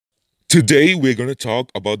Today, we're going to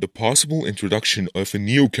talk about the possible introduction of a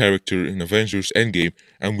new character in Avengers Endgame,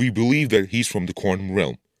 and we believe that he's from the quantum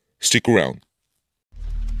realm. Stick around.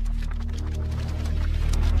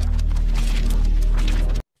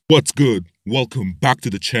 What's good? Welcome back to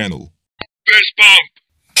the channel. Fist bump!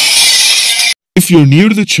 If you're new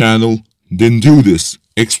to the channel, then do this.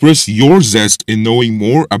 Express your zest in knowing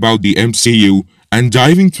more about the MCU and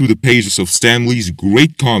diving through the pages of Stan Lee's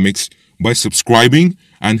great comics by subscribing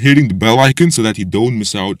and hitting the bell icon so that you don't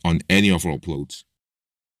miss out on any of our uploads.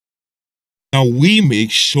 Now, we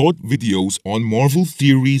make short videos on Marvel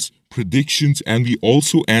theories, predictions, and we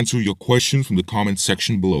also answer your questions from the comment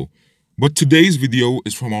section below. But today's video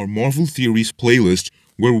is from our Marvel Theories playlist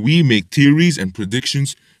where we make theories and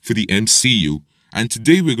predictions for the MCU. And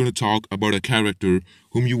today we're going to talk about a character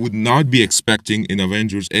whom you would not be expecting in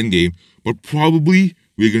Avengers Endgame, but probably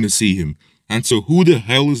we're going to see him. And so who the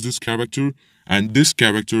hell is this character? And this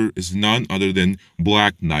character is none other than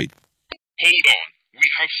Black Knight. Hold on, we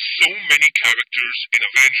have so many characters in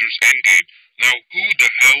Avengers Endgame. Now who the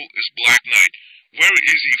hell is Black Knight? Where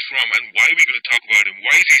is he from and why are we going to talk about him?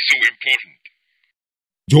 Why is he so important?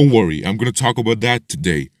 Don't worry, I'm going to talk about that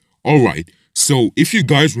today. Alright, so if you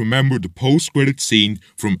guys remember the post-credit scene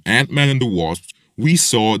from Ant-Man and the Wasp, we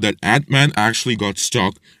saw that Ant-Man actually got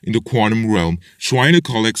stuck in the quantum realm trying to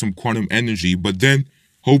collect some quantum energy, but then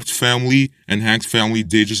Hope's family and Hank's family,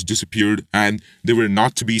 they just disappeared and they were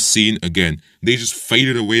not to be seen again. They just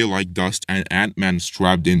faded away like dust and Ant-Man is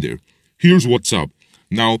trapped in there. Here's what's up.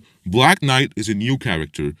 Now, Black Knight is a new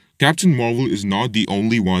character. Captain Marvel is not the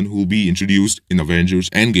only one who will be introduced in Avengers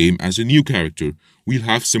Endgame as a new character. We'll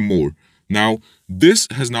have some more. Now, this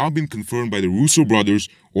has not been confirmed by the Russo brothers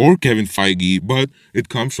or Kevin Feige, but it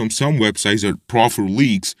comes from some websites that proffer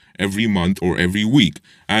leaks every month or every week.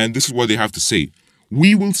 And this is what they have to say.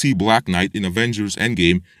 We will see Black Knight in Avengers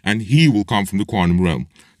Endgame, and he will come from the quantum realm.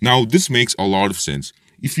 Now, this makes a lot of sense.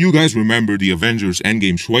 If you guys remember the Avengers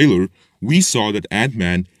Endgame trailer, we saw that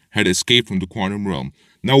Ant-Man had escaped from the quantum realm.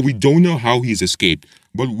 Now, we don't know how he's escaped,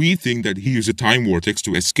 but we think that he used a time vortex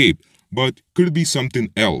to escape. But could it be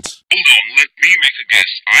something else? Hold on, let me make a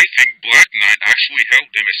guess. I think Black Knight actually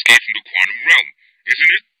helped him escape from the quantum realm,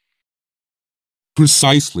 isn't it?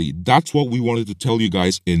 Precisely, that's what we wanted to tell you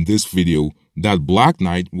guys in this video, that Black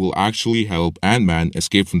Knight will actually help Ant-Man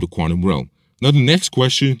escape from the quantum realm. Now, the next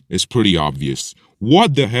question is pretty obvious.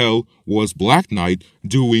 What the hell was Black Knight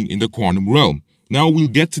doing in the quantum realm? Now, we'll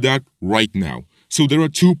get to that right now. So there are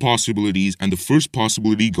two possibilities, and the first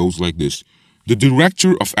possibility goes like this. The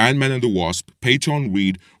director of Ant-Man and the Wasp, Peyton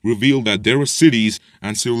Reed, revealed that there are cities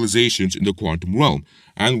and civilizations in the quantum realm,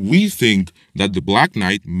 and we think that the Black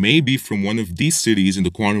Knight may be from one of these cities in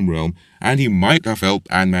the quantum realm, and he might have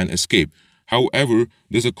helped Ant-Man escape. However,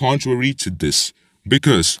 there's a contrary to this,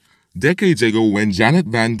 because decades ago when Janet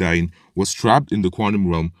Van Dyne was trapped in the quantum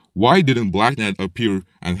realm, why didn't Black Knight appear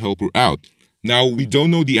and help her out? Now, we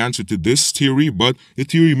don't know the answer to this theory, but the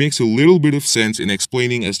theory makes a little bit of sense in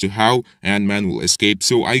explaining as to how Ant-Man will escape,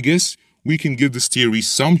 so I guess we can give this theory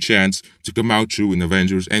some chance to come out true in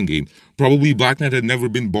Avengers Endgame. Probably Black Knight had never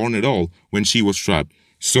been born at all when she was trapped,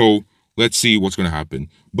 so let's see what's going to happen.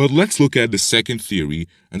 But let's look at the second theory,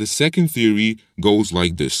 and the second theory goes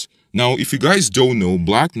like this. Now, if you guys don't know,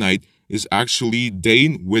 Black Knight is actually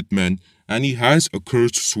Dane Whitman, and he has a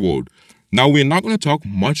cursed sword. Now, we're not going to talk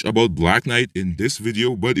much about Black Knight in this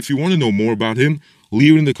video, but if you want to know more about him,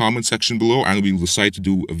 leave it in the comment section below and we'll decide to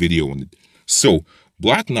do a video on it. So,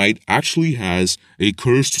 Black Knight actually has a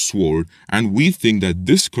cursed sword, and we think that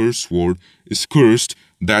this cursed sword is cursed,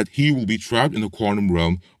 that he will be trapped in the quantum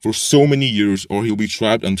realm for so many years, or he'll be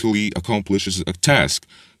trapped until he accomplishes a task.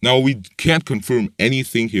 Now, we can't confirm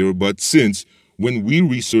anything here, but since when we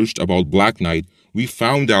researched about Black Knight, we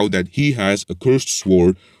found out that he has a cursed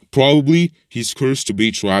sword. Probably he's cursed to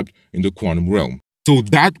be trapped in the quantum realm. So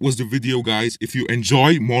that was the video, guys. If you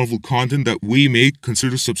enjoy Marvel content that we make,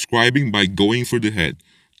 consider subscribing by going for the head.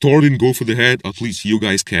 Thor didn't go for the head, at least you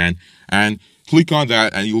guys can. And click on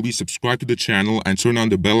that and you'll be subscribed to the channel, and turn on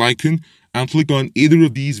the bell icon and click on either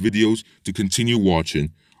of these videos to continue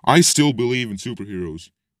watching. I still believe in superheroes.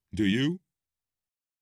 Do you?